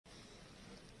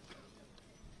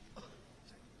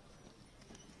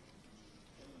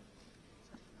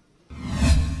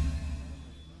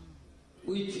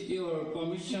your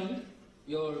permission,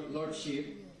 your lordship,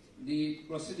 the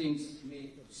proceedings may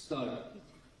start.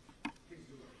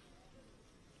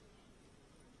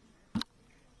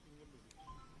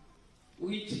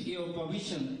 With your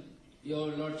permission, your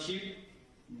lordship,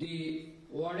 the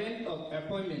warrant of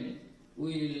appointment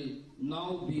will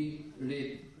now be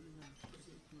read.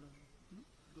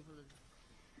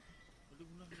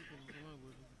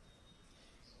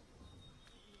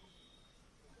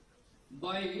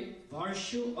 By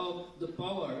virtue of the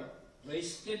power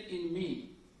vested in me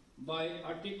by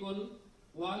Article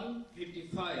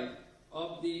 155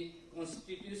 of the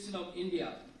Constitution of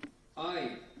India,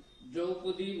 I,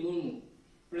 Draupadi Murmu,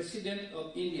 President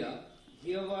of India,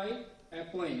 hereby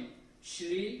appoint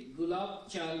Shri Gulab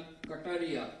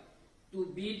Kataria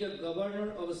to be the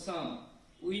Governor of Assam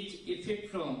with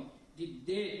effect from the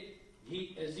date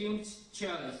he assumes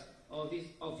charge of his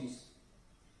office.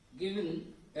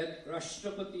 Given at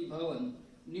Rashtrapati Bhavan,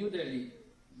 New Delhi,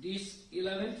 this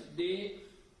 11th day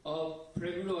of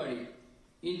February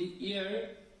in the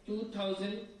year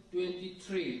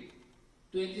 2023,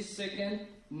 22nd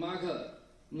Magha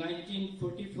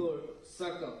 1944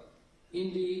 Saka,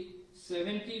 in the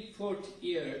 74th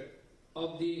year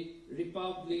of the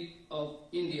Republic of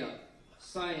India.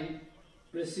 Signed,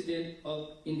 President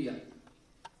of India.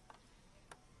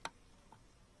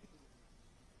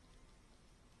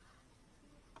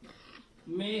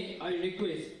 May I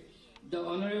request the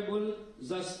Honorable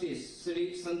Justice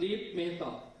Sri Sandeep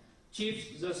Mehta,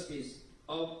 Chief Justice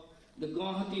of the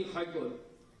Guwahati High Court,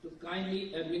 to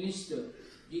kindly administer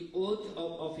the oath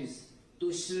of office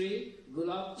to Shri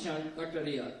Gulab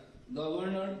Kataria,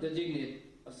 Governor Designate,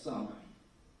 Assam.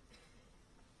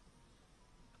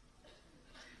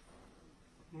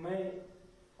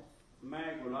 मैं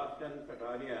गुलाब चंद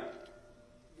कटारिया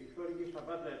ईश्वर की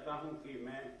शपथ लेता हूं कि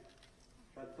मैं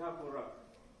श्रद्धापूर्वक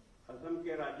असम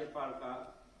के राज्यपाल का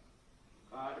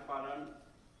कार्यपालन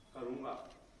करूंगा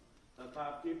तथा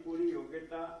अपनी पूरी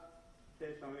योग्यता से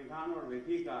संविधान और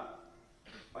विधि का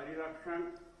परिरक्षण,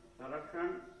 संरक्षण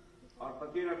और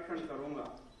प्रतिरक्षण करूंगा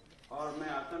और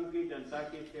मैं असम की जनता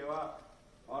की सेवा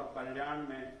और कल्याण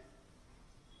में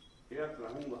निरत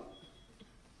रहूंगा।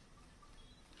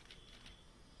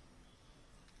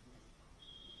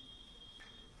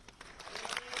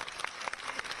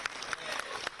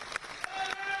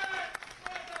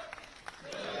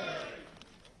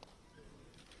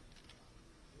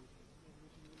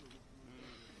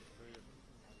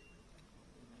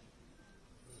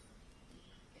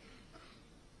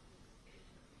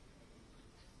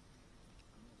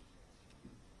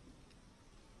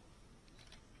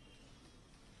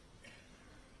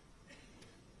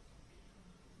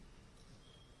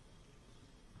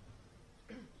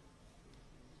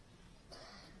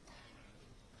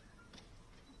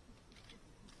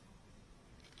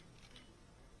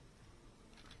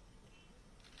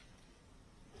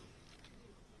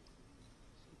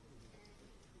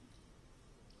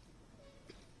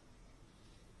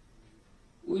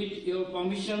 With your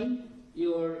permission,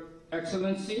 Your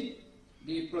Excellency,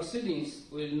 the proceedings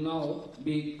will now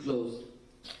be closed.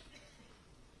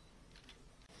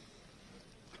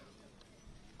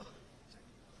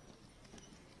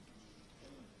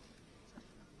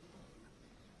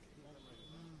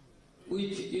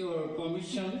 With your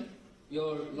permission,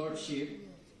 Your Lordship,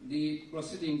 the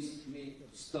proceedings may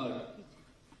start.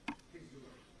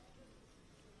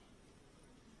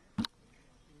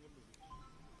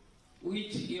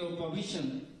 With your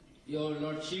permission, Your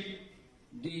Lordship,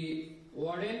 the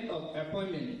warrant of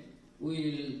appointment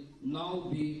will now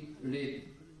be read.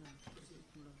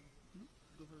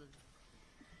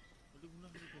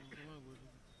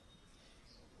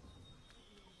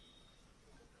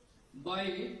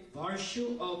 By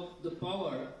virtue of the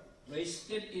power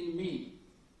vested in me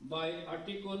by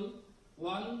Article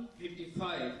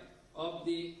 155 of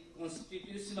the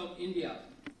Constitution of India,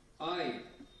 I,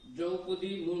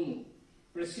 Draupadi Murmu,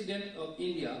 President of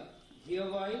India,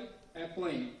 hereby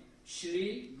appoint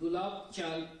Shri Gulab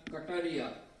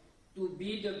Kataria to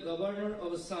be the Governor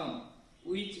of Assam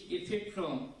with effect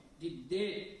from the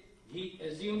date he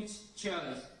assumes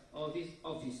charge of his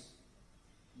office.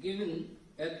 Given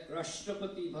at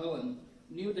Rashtrapati Bhavan,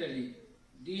 New Delhi,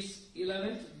 this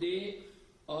 11th day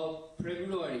of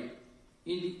February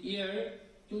in the year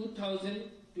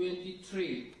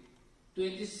 2023,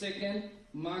 22nd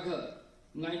Magha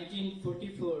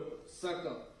 1944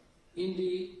 Saka, in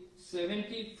the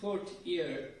 74th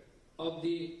year of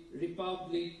the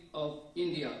Republic of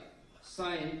India.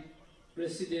 Signed,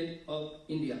 President of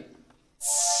India.